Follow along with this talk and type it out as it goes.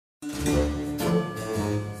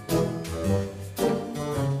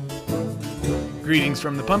Greetings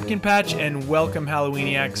from the Pumpkin Patch, and welcome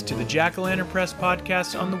Halloweeniacs to the Jack-O-Lantern Press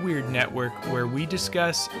podcast on the Weird Network, where we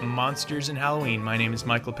discuss monsters and Halloween. My name is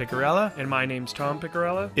Michael Picarella. And my name's Tom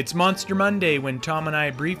Picarella. It's Monster Monday, when Tom and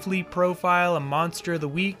I briefly profile a monster of the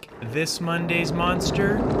week. This Monday's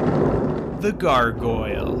monster, the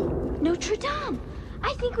Gargoyle. Notre Dame!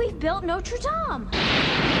 I think we've built Notre Dame!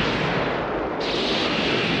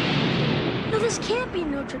 No, this can't be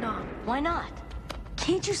Notre Dame. Why not?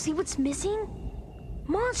 Can't you see what's missing?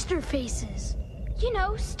 Monster faces. You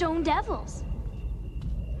know, stone devils.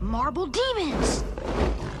 Marble demons.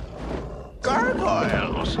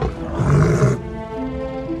 Gargoyles.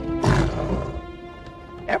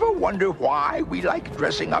 Ever wonder why we like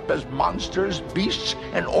dressing up as monsters, beasts,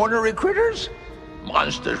 and ornery critters?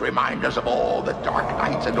 Monsters remind us of all the dark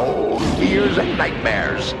nights and old fears and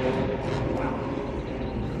nightmares.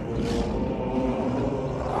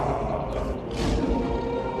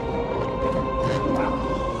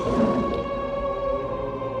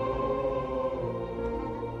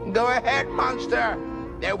 Go ahead, monster.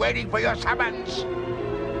 They're waiting for your summons.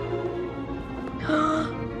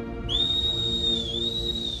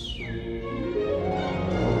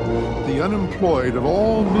 The unemployed of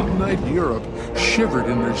all midnight Europe shivered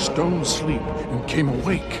in their stone sleep and came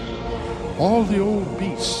awake. All the old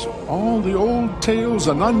beasts, all the old tales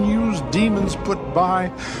and unused demons put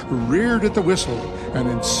by, reared at the whistle, and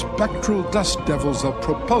in spectral dust devils of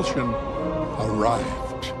propulsion arrived.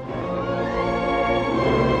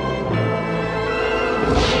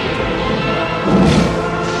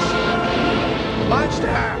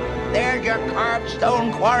 Monster, there's your carved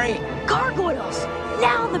stone quarry. Gargoyles!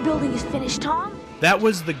 Now the building is finished, Tom. That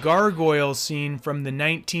was the Gargoyle scene from the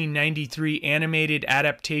 1993 animated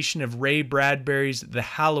adaptation of Ray Bradbury's The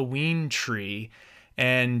Halloween Tree.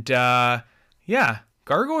 And, yeah,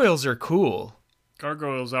 gargoyles are cool.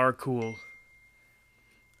 Gargoyles are cool.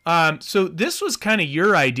 So this was kind of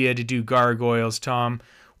your idea to do gargoyles, Tom.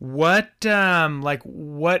 What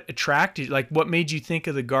attracted, what made you think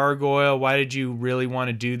of the gargoyle? Why did you really want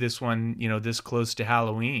to do this one, this close to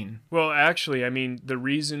Halloween? Well, actually, the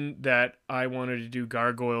reason that I wanted to do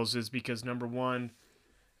gargoyles is because, number one,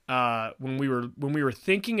 when we were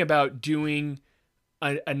thinking about doing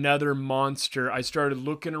another monster, I started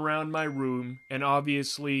looking around my room, and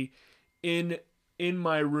obviously in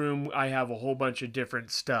my room I have a whole bunch of different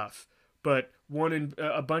stuff, but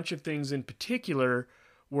a bunch of things in particular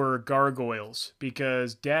were gargoyles,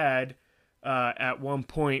 because Dad at one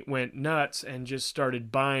point went nuts and just started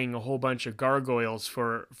buying a whole bunch of gargoyles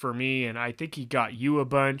for me, and I think he got you a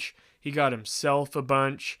bunch. He got himself a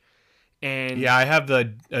bunch. And yeah, I have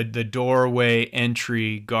the doorway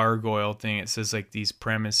entry gargoyle thing. It says these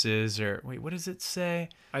premises, or wait, what does it say?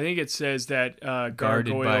 I think it says that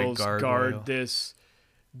Guarded by gargoyles guard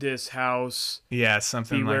this house. Yeah,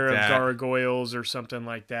 something Beware like that. Beware of gargoyles or something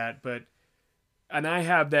like that. And I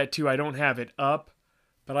have that too. I don't have it up,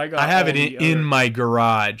 but I have it in my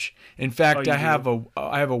garage. In fact, I have do?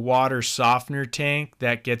 a water softener tank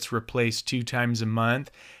that gets replaced 2 times a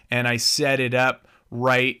month, and I set it up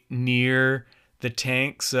right near the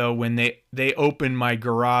tank. So when they open my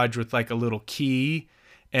garage with a little key,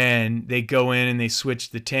 and they go in and they switch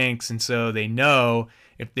the tanks, and so they know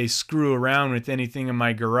if they screw around with anything in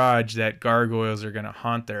my garage, that gargoyles are gonna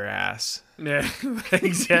haunt their ass. Yeah,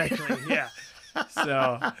 exactly. Yeah.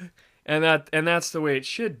 So, and that's the way it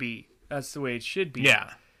should be. That's the way it should be.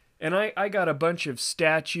 Yeah. And I got a bunch of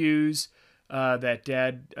statues that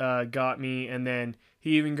Dad got me, and then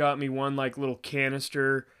he even got me one little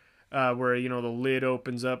canister where the lid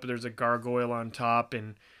opens up, there's a gargoyle on top,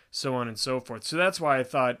 and so on and so forth. So that's why I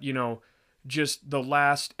thought just the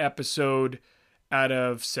last episode out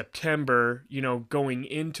of September, going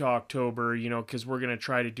into October, because we're gonna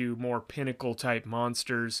try to do more pinnacle type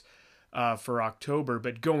monsters for October,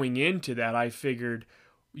 but going into that, I figured,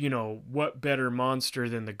 what better monster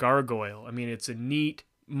than the gargoyle? It's a neat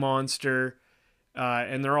monster,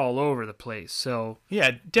 and they're all over the place. So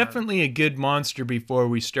yeah, definitely a good monster before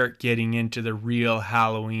we start getting into the real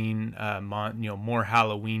Halloween, more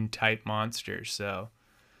Halloween type monsters. So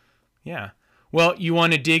yeah, well, you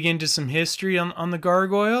want to dig into some history on the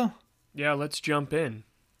gargoyle? Yeah, let's jump in.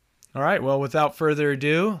 All right. Well, without further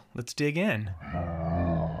ado, let's dig in.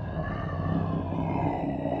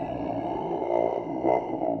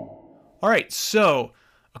 All right, so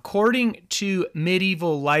according to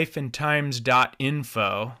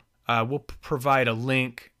medievallifeandtimes.info, we'll provide a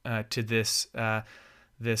link to this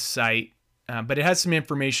site, but it has some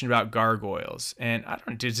information about gargoyles. And I don't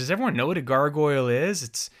know, does everyone know what a gargoyle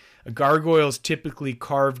is? A gargoyle is typically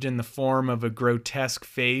carved in the form of a grotesque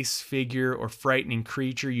face, figure, or frightening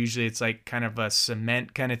creature. Usually it's like kind of a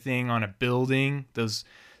cement kind of thing on a building. Those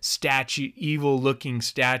evil-looking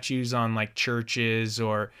statues on like churches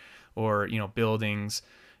or buildings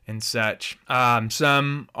and such.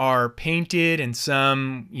 Some are painted and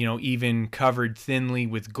some, even covered thinly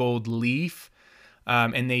with gold leaf.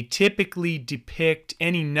 And they typically depict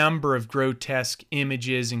any number of grotesque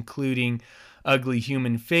images, including ugly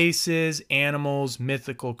human faces, animals,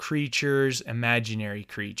 mythical creatures, imaginary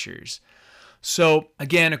creatures. So,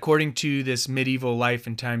 again, according to this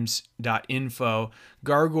medievallifeandtimes.info,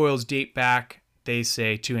 gargoyles date back, they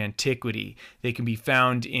say, to antiquity. They can be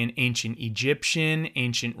found in ancient Egyptian,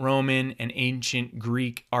 ancient Roman, and ancient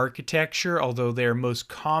Greek architecture, although they're most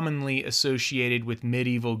commonly associated with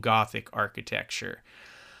medieval Gothic architecture.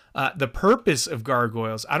 The purpose of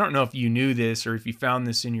gargoyles, I don't know if you knew this or if you found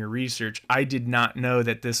this in your research. I did not know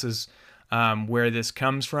that this is where this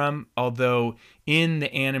comes from, although in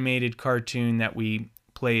the animated cartoon that we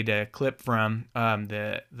played a clip from,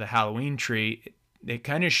 the Halloween tree, it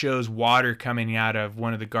kind of shows water coming out of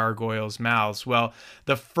one of the gargoyles' mouths. Well,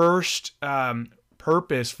 the first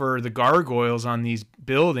purpose for the gargoyles on these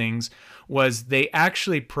buildings was they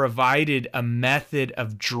actually provided a method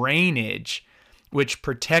of drainage which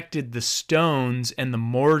protected the stones and the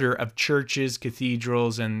mortar of churches,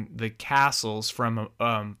 cathedrals, and the castles from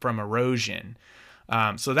erosion.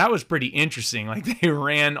 So that was pretty interesting. Like, they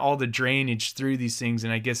ran all the drainage through these things,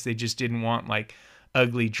 and I guess they just didn't want like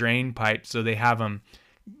ugly drain pipes, so they have them,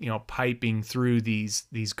 piping through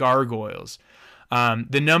these gargoyles.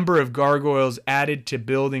 The number of gargoyles added to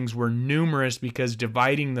buildings were numerous because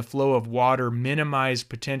dividing the flow of water minimized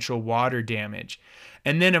potential water damage.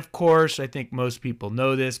 And then, of course, I think most people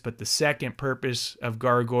know this, but the second purpose of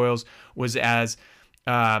gargoyles was as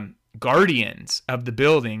guardians of the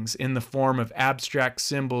buildings in the form of abstract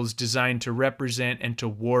symbols designed to represent and to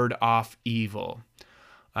ward off evil.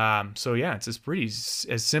 So yeah, it's as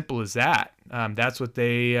simple as that. That's what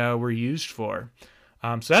they were used for.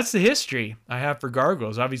 So that's the history I have for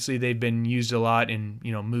gargoyles. Obviously, they've been used a lot in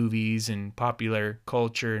movies and popular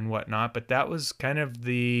culture and whatnot, but that was kind of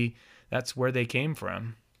that's where they came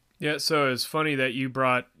from. Yeah, so it's funny that you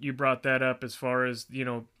brought that up as far as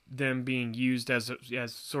them being used as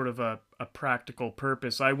sort of a practical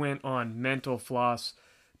purpose. I went on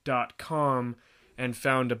mentalfloss.com and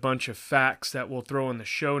found a bunch of facts that we'll throw in the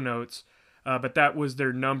show notes, but that was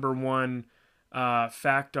their number one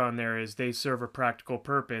fact on there, is they serve a practical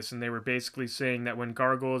purpose. And they were basically saying that when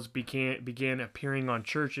gargoyles began appearing on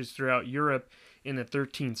churches throughout Europe in the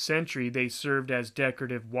 13th century, they served as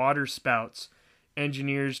decorative water spouts,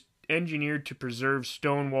 engineered to preserve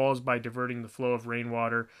stone walls by diverting the flow of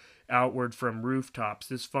rainwater outward from rooftops.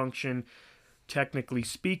 This function, technically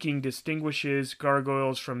speaking, distinguishes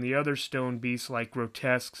gargoyles from the other stone beasts like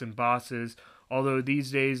grotesques and bosses, although these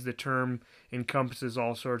days the term encompasses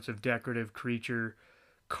all sorts of decorative creature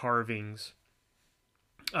carvings.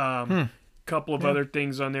 Couple of other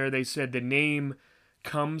things on there. They said the name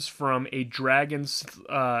comes from a dragon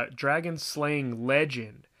slaying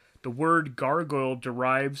legend. The word gargoyle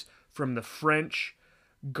derives from the French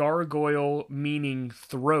gargoyle, meaning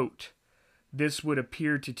throat. This would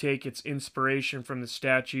appear to take its inspiration from the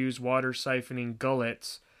statue's water siphoning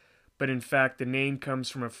gullets, but in fact the name comes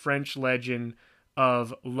from a French legend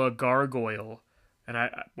of Le Gargoyle, I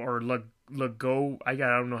don't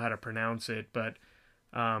know how to pronounce it, but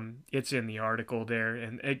it's in the article there,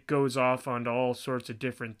 and it goes off onto all sorts of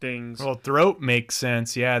different things. Well, throat makes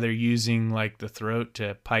sense. Yeah, they're using like the throat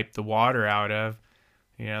to pipe the water out of,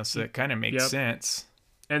 so it kind of makes sense.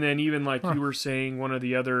 And then even like you were saying, one of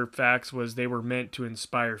the other facts was they were meant to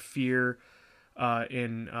inspire fear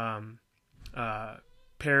in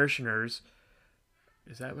parishioners.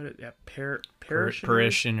 Is that what it? Yeah,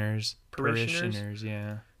 parishioners. Parishioners,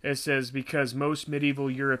 yeah. It says because most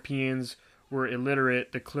medieval Europeans were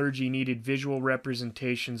illiterate, the clergy needed visual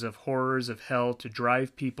representations of horrors of hell to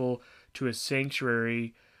drive people to a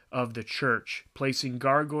sanctuary of the church. Placing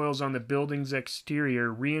gargoyles on the building's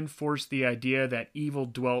exterior reinforced the idea that evil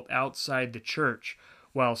dwelt outside the church,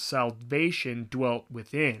 while salvation dwelt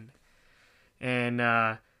within. And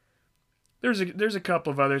there's a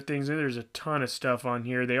couple of other things, and there's a ton of stuff on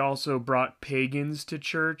here. They also brought pagans to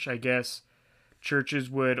church. I guess churches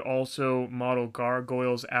would also model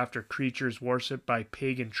gargoyles after creatures worshipped by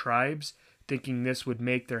pagan tribes, thinking this would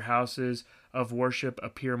make their houses of worship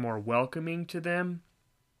appear more welcoming to them.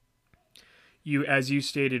 As you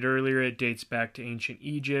stated earlier, it dates back to ancient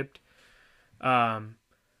Egypt.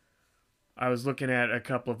 I was looking at a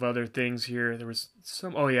couple of other things here. There was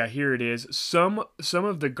some. Oh yeah, here it is. Some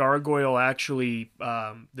of the gargoyle actually,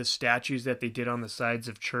 the statues that they did on the sides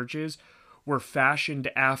of churches were fashioned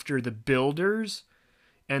after the builders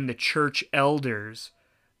and the church elders.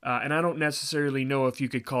 And I don't necessarily know if you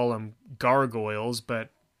could call them gargoyles, but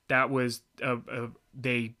that was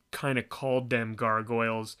they kind of called them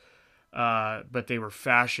gargoyles, but they were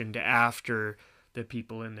fashioned after the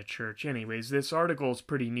people in the church. Anyways, this article is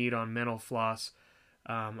pretty neat on mental floss.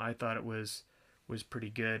 I thought it was pretty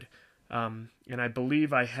good. And I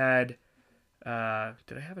believe I had, did I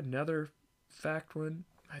have another fact one?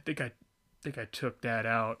 I think I took that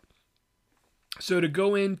out. So to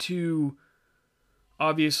go into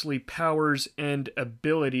obviously powers and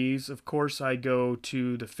abilities, of course I go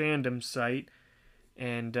to the fandom site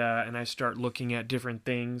and I start looking at different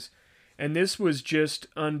things. And this was just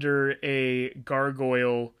under a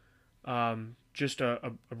gargoyle, just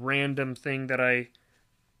a random thing that I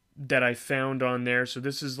found on there. So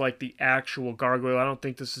this is like the actual gargoyle. I don't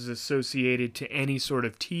think this is associated to any sort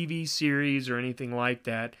of TV series or anything like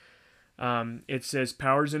that. It says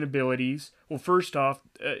powers and abilities. Well, first off,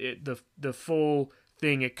 the full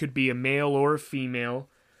thing, it could be a male or a female.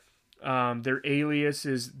 Their alias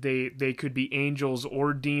is they could be angels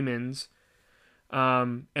or demons.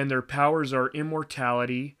 And their powers are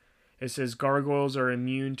immortality. It says gargoyles are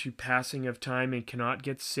immune to passing of time and cannot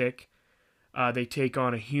get sick. They take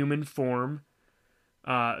on a human form.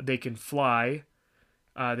 They can fly.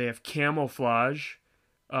 They have camouflage,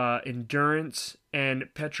 endurance,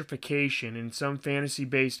 and petrification. In some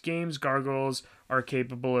fantasy-based games, gargoyles are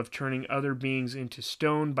capable of turning other beings into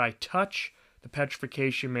stone by touch. The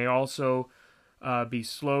petrification may also be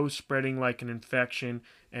slow, spreading like an infection,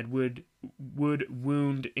 and would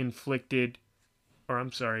wound inflicted,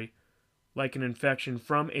 like an infection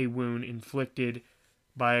from a wound inflicted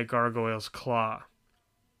by a gargoyle's claw.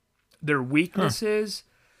 Their weaknesses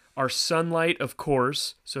are sunlight, of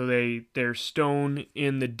course, so they're stone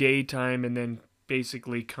in the daytime and then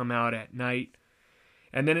basically come out at night.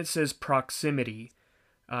 And then it says proximity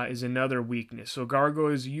is another weakness. So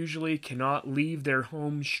gargoyles usually cannot leave their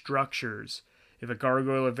home structures. If a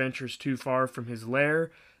gargoyle ventures too far from his lair,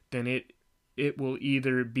 then it will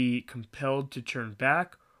either be compelled to turn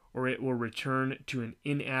back or it will return to an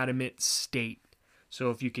inanimate state. So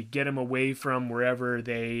if you could get them away from wherever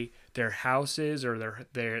their house is or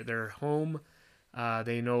their home,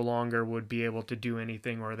 they no longer would be able to do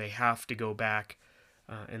anything, or they have to go back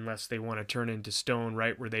unless they want to turn into stone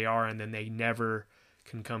right where they are, and then they never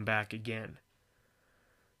can come back again.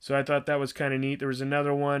 So I thought that was kind of neat. There was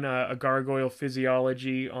another one, a gargoyle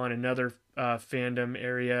physiology on another fandom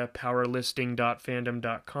area,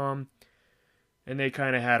 powerlisting.fandom.com. And they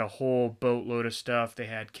kind of had a whole boatload of stuff. They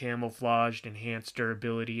had camouflaged, enhanced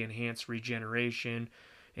durability, enhanced regeneration,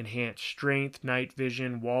 enhanced strength, night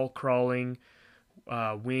vision, wall crawling,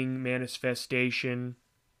 wing manifestation.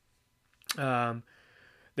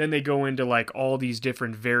 Then they go into like all these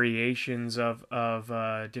different variations of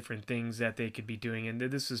different things that they could be doing, and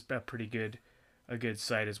this is a good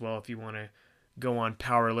site as well if you want to go on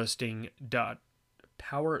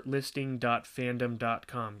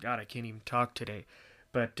powerlisting.fandom.com. God, I can't even talk today,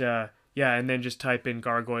 but yeah, and then just type in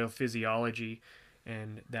gargoyle physiology,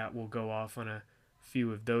 and that will go off on a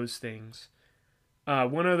few of those things.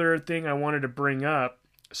 One other thing I wanted to bring up.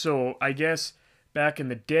 So I guess back in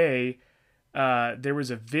the day, there was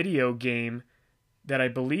a video game that I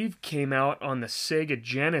believe came out on the Sega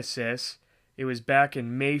Genesis. It was back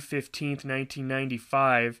in May 15th,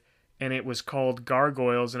 1995, and it was called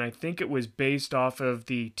Gargoyles, and I think it was based off of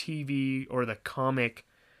the TV or the comic,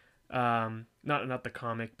 not the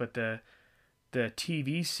comic, but the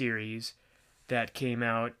TV series that came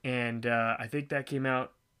out, and I think that came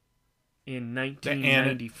out in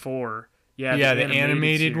 1994. The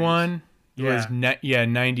animated one. Yeah. Was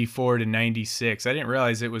 94 to 96. I didn't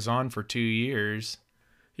realize it was on for 2 years.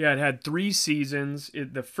 Yeah, it had 3 seasons.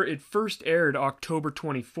 It first aired October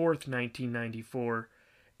 24th, 1994.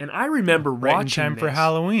 And I remember watching in time this. For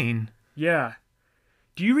Halloween. Yeah.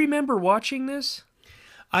 Do you remember watching this?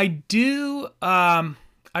 I do. I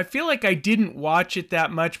feel like I didn't watch it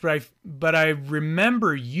that much, but I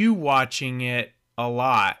remember you watching it a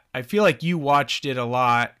lot. I feel like you watched it a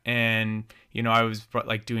lot, and I was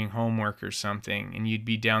like doing homework or something, and you'd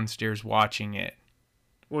be downstairs watching it.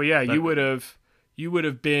 Well, yeah, you would have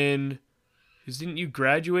been, because didn't you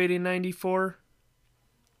graduate in 94?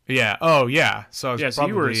 Yeah. Oh, yeah. So I was so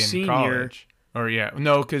probably you were a in senior. college. Or yeah,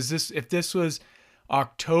 no, because if this was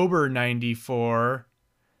October 94,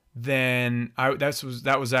 then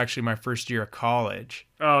that was actually my first year of college.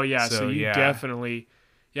 Oh yeah, so you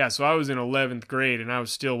yeah, so I was in 11th grade and I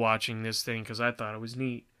was still watching this thing because I thought it was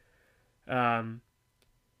neat.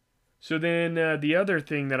 So then the other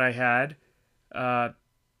thing that I had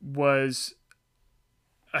was,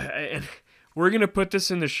 and we're going to put this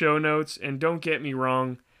in the show notes, and don't get me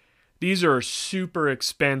wrong, these are super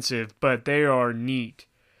expensive, but they are neat.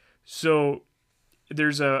 So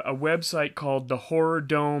there's a website called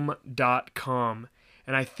thehorrordome.com,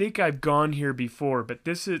 and I think I've gone here before, but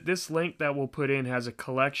this link that we'll put in has a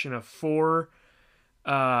collection of 4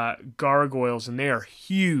 gargoyles, and they are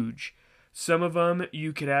huge. Some of them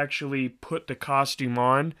you could actually put the costume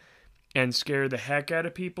on and scare the heck out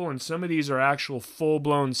of people, and some of these are actual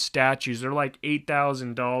full-blown statues. They're like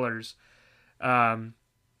 $8,000,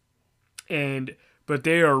 but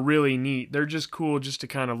they are really neat. They're just cool just to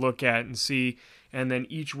kind of look at and see. And then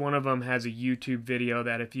each one of them has a YouTube video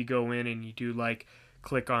that if you go in and you do like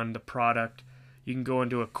click on the product, you can go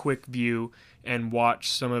into a quick view and watch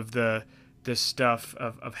some of the stuff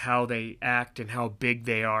of how they act and how big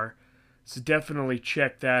they are. So definitely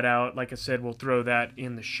check that out. Like I said, we'll throw that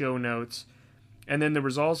in the show notes. And then there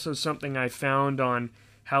was also something I found on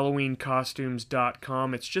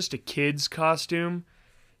HalloweenCostumes.com. It's just a kid's costume,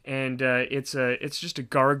 and it's just a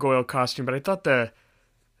gargoyle costume. But I thought the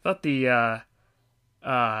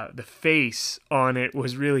face on it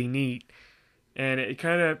was really neat, and it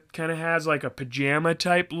kind of has like a pajama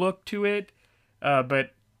type look to it,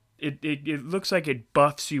 but it looks like it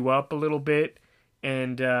buffs you up a little bit,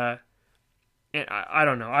 and I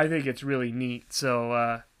don't know. I think it's really neat.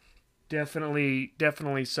 So definitely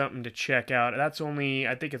something to check out. That's only,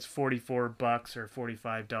 I think it's $44 or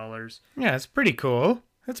 $45. Yeah, it's pretty cool.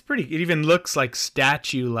 That's pretty. It even looks like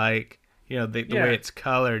statue-like. You know, the way it's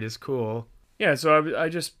colored is cool. Yeah. So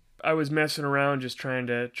I was messing around, just trying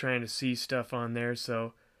to see stuff on there.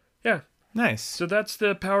 So yeah. Nice. So that's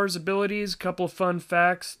the Powers abilities. Couple of fun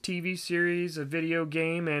facts, TV series, a video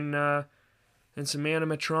game, and some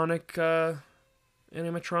animatronic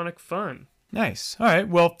fun. Nice. All right.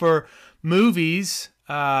 Well, for movies,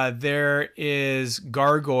 there is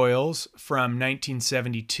Gargoyles from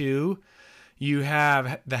 1972. You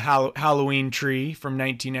have the Halloween Tree from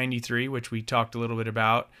 1993, which we talked a little bit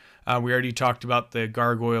about. We already talked about the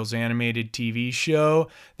Gargoyles animated TV show.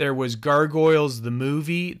 There was Gargoyles the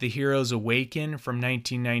movie, The Heroes Awaken from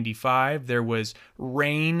 1995. There was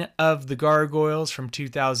Reign of the Gargoyles from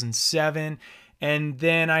 2007. And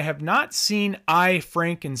then I have not seen I,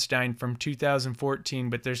 Frankenstein from 2014,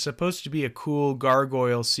 but there's supposed to be a cool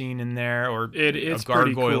gargoyle scene in there, or it's a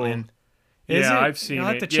gargoyle cool. in. Is it? I've seen it. You'll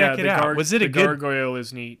have to check it out. Was it a good gargoyle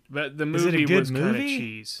is neat, but the movie was kind of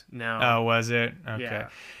cheese. No. Oh, was it? Okay. Yeah.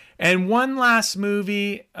 And one last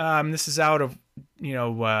movie. This is out of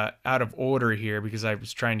order here because I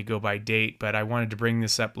was trying to go by date, but I wanted to bring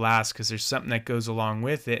this up last because there's something that goes along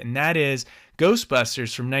with it, and that is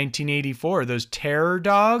Ghostbusters from 1984. Those terror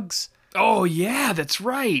dogs. Oh yeah, that's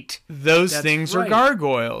right. Those things are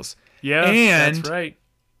gargoyles. Yeah, and that's right.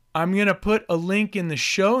 I'm gonna put a link in the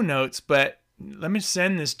show notes, but let me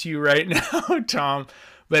send this to you right now, Tom.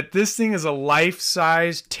 But this thing is a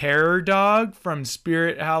life-size terror dog from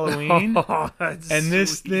Spirit Halloween. Oh, that's and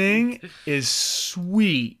this thing is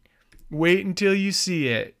sweet. Wait until you see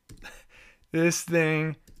it. This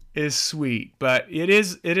thing is sweet. But it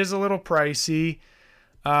is a little pricey.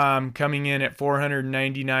 Coming in at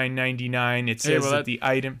 $499.99. It says that the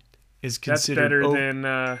item is considered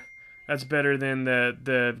that's better than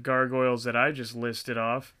the gargoyles that I just listed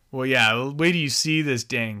off. Well, yeah, wait till you see this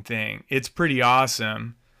dang thing. It's pretty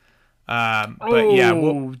awesome. But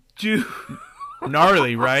dude.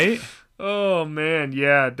 Gnarly, right? Oh man,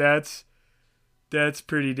 yeah, that's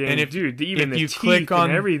pretty dang. And dude, even the teeth click on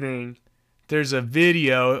and everything. There's a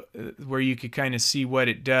video where you could kind of see what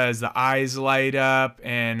it does. The eyes light up,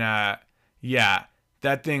 and yeah,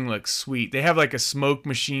 that thing looks sweet. They have like a smoke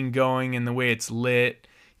machine going, and the way it's lit,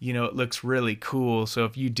 it looks really cool. So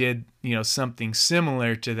if you did, something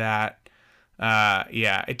similar to that.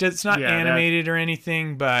 It's not animated or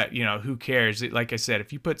anything, but who cares? Like I said,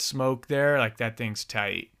 if you put smoke there, like that thing's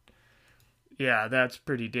tight. Yeah, that's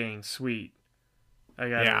pretty dang sweet. I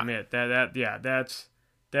gotta admit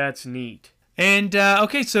that's neat. And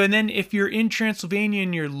and then if you're in Transylvania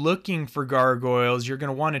and you're looking for gargoyles, you're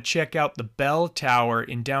gonna want to check out the Bell Tower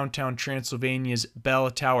in downtown Transylvania's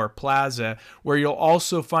Bell Tower Plaza, where you'll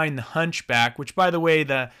also find the Hunchback, which, by the way,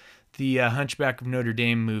 the Hunchback of Notre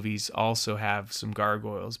Dame movies also have some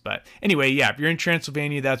gargoyles. But anyway, if you're in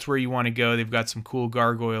Transylvania, that's where you want to go. They've got some cool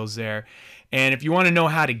gargoyles there. And if you want to know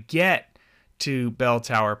how to get to Bell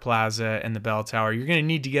Tower Plaza and the Bell Tower, you're going to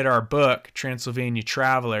need to get our book, Transylvania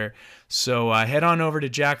Traveler. So head on over to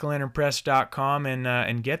jackolanternpress.com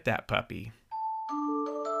and get that puppy.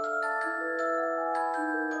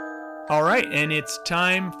 All right, and it's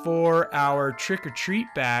time for our trick-or-treat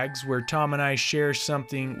bags, where Tom and I share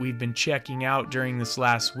something we've been checking out during this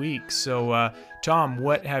last week. So, Tom,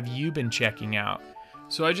 what have you been checking out?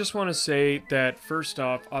 So I just want to say that, first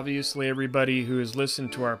off, obviously everybody who has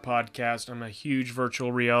listened to our podcast, I'm a huge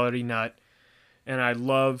virtual reality nut, and I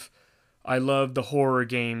love the horror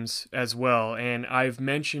games as well. And I've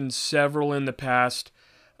mentioned several in the past.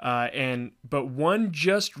 But one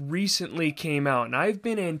just recently came out, and I've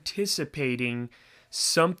been anticipating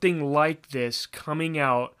something like this coming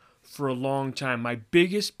out for a long time. My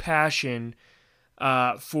biggest passion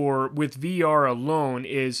with VR alone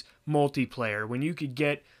is multiplayer. When you could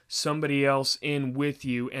get somebody else in with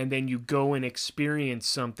you and then you go and experience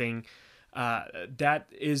something, that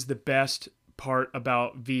is the best part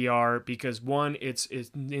about VR, because one, it's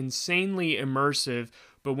insanely immersive.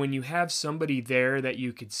 But when you have somebody there that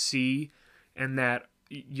you could see, and that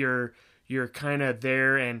you're kind of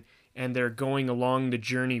there and they're going along the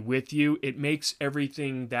journey with you, it makes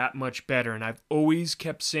everything that much better. And I've always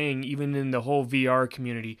kept saying, even in the whole VR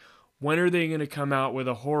community, when are they going to come out with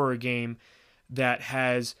a horror game that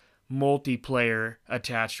has multiplayer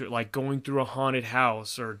attached to it, like going through a haunted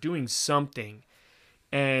house or doing something?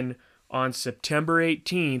 And on September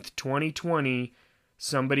 18th, 2020,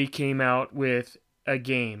 somebody came out with a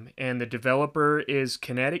game, and the developer is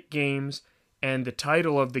Kinetic Games, and the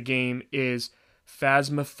title of the game is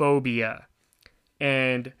Phasmophobia,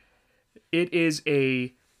 and it is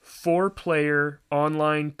a 4-player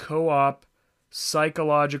online co-op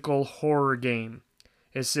psychological horror game.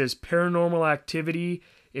 It says paranormal activity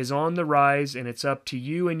is on the rise, and it's up to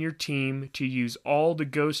you and your team to use all the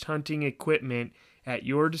ghost hunting equipment at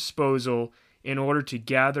your disposal in order to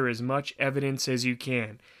gather as much evidence as you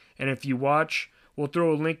can. And if you watch, we'll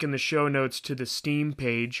throw a link in the show notes to the Steam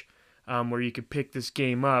page where you could pick this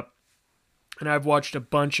game up. And I've watched a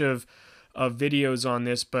bunch of videos on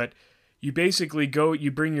this, but you basically go,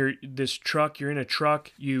 you bring this truck, you're in a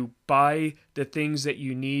truck, you buy the things that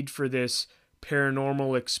you need for this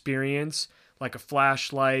paranormal experience, like a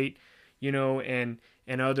flashlight,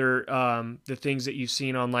 and other the things that you've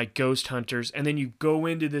seen on like Ghost Hunters, and then you go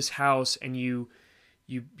into this house and you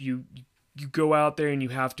go out there and you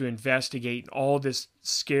have to investigate, and all this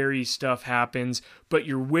scary stuff happens, but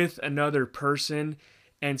you're with another person,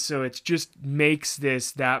 and so it just makes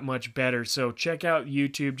this that much better. So check out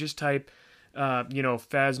YouTube, just type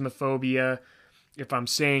Phasmophobia, if I'm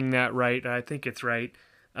saying that right. I think it's right.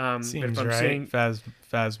 Seems if I'm right. saying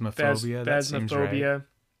Phasmophobia. That seems right.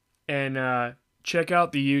 And check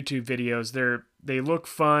out the YouTube videos. They look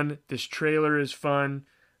fun. This trailer is fun.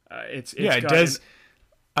 It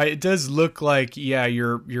does look like,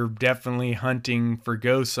 you're definitely hunting for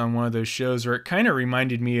ghosts on one of those shows, where it kind of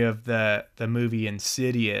reminded me of the movie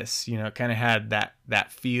Insidious. It kind of had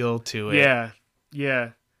that feel to it.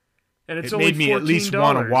 Yeah. And it made me at least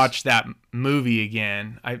want to watch that movie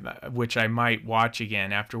again, which I might watch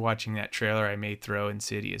again. After watching that trailer, I may throw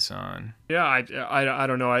Insidious on. Yeah, I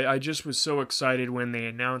don't know. I just was so excited when they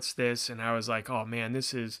announced this, and I was like, oh man,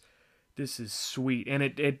 this is sweet. And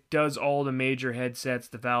it does all the major headsets,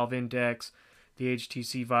 the Valve Index, the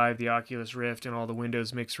HTC Vive, the Oculus Rift, and all the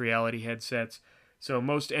Windows mixed reality headsets. So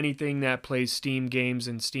most anything that plays Steam games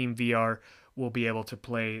and Steam VR will be able to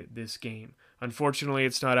play this game. Unfortunately,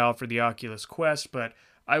 it's not out for the Oculus Quest, but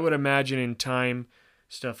I would imagine in time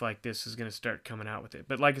stuff like this is going to start coming out with it.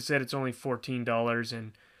 But like I said, it's only $14,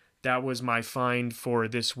 and that was my find for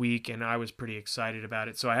this week, and I was pretty excited about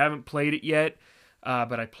it. So I haven't played it yet,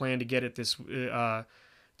 but I plan to get it this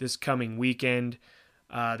coming weekend.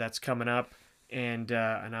 That's coming up, and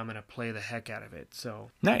I'm going to play the heck out of it.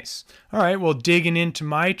 So nice. All right, well, digging into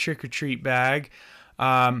my trick-or-treat bag,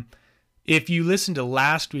 if you listened to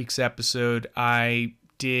last week's episode, I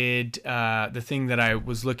did the thing that I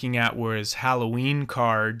was looking at was Halloween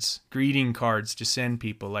cards, greeting cards to send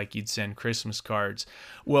people like you'd send Christmas cards.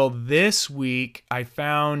 Well, this week I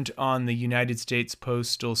found on the United States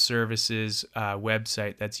Postal Service's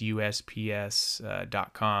website, that's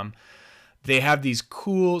USPS.com, they have these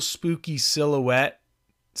cool spooky silhouettes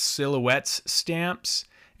stamps,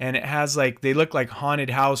 and it has they look like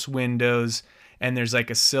haunted house windows. And there's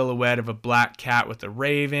a silhouette of a black cat with a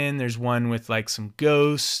raven. There's one with some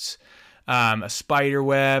ghosts, a spider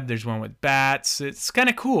web. There's one with bats. It's kind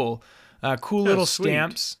of cool. Cool little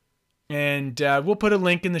stamps. And we'll put a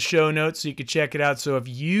link in the show notes so you can check it out. So if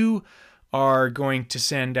you are going to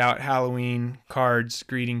send out Halloween cards,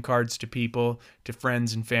 greeting cards to people, to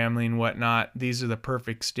friends and family and whatnot. These are the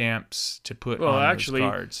perfect stamps to put on those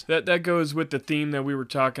cards. That goes with the theme that we were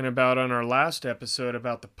talking about on our last episode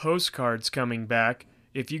about the postcards coming back.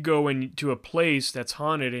 If you go into a place that's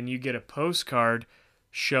haunted and you get a postcard,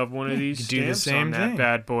 shove one of these stamps on that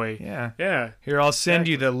bad boy. Yeah. Here, I'll send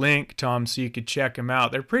you the link, Tom, so you could check them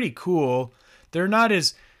out. They're pretty cool. They're not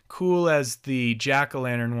as cool as the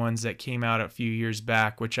jack-o'-lantern ones that came out a few years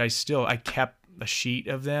back, which I kept a sheet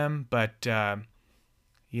of them, but they're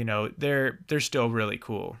still really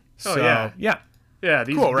cool. Oh, so, yeah.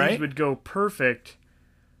 These, cool, right? These would go perfect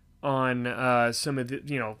on some of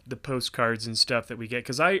the the postcards and stuff that we get,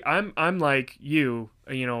 because I'm like you,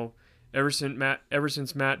 ever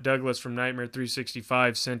since Matt Douglas from Nightmare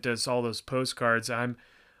 365 sent us all those postcards, I'm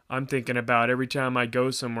thinking about every time I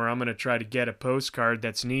go somewhere, I'm going to try to get a postcard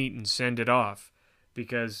that's neat and send it off,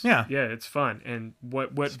 because it's fun. And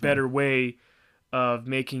what better way of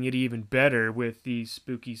making it even better with these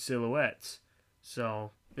spooky silhouettes?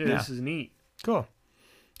 So this is neat. Cool.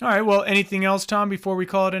 All right, well, anything else, Tom, before we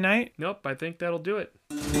call it a night? Nope, I think that'll do it.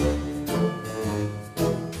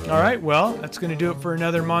 All right, well, that's going to do it for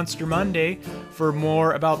another Monster Monday. For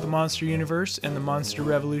more about the Monster Universe and the Monster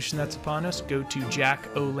Revolution that's upon us, go to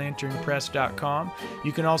jackolanternpress.com.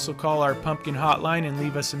 You can also call our pumpkin hotline and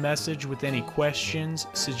leave us a message with any questions,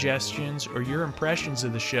 suggestions, or your impressions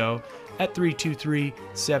of the show at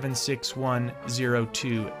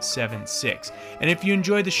 323-761-0276. And if you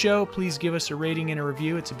enjoyed the show, please give us a rating and a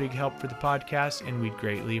review. It's a big help for the podcast, and we'd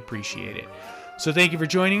greatly appreciate it. So thank you for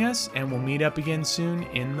joining us, and we'll meet up again soon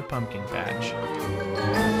in the pumpkin patch.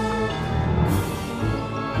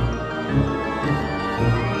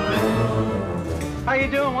 How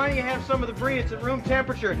you doing? Why don't you have some of the brie? It's at room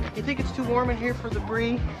temperature. You think it's too warm in here for the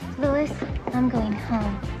brie? Louis, I'm going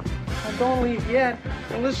home. Well, don't leave yet.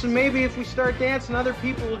 Well, listen, maybe if we start dancing, other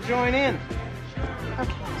people will join in.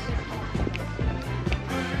 Okay.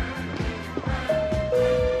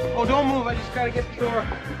 Oh, don't move. I just gotta get the door.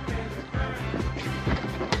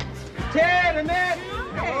 Ted, Annette!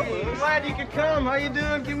 Hey, glad you could come. How you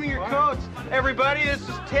doing? Give me your coats. Everybody, this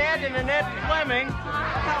is Ted and Annette Fleming.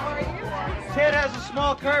 How are you? Ted has a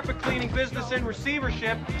small carpet cleaning business in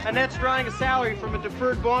receivership. Annette's drawing a salary from a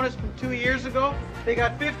deferred bonus from 2 years ago. They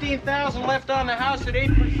got $15,000 left on the house at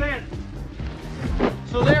 8%.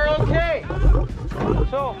 So they're okay.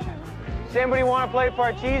 So, does anybody want to play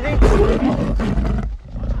Parcheesi?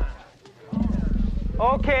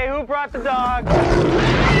 Okay, who brought the dog?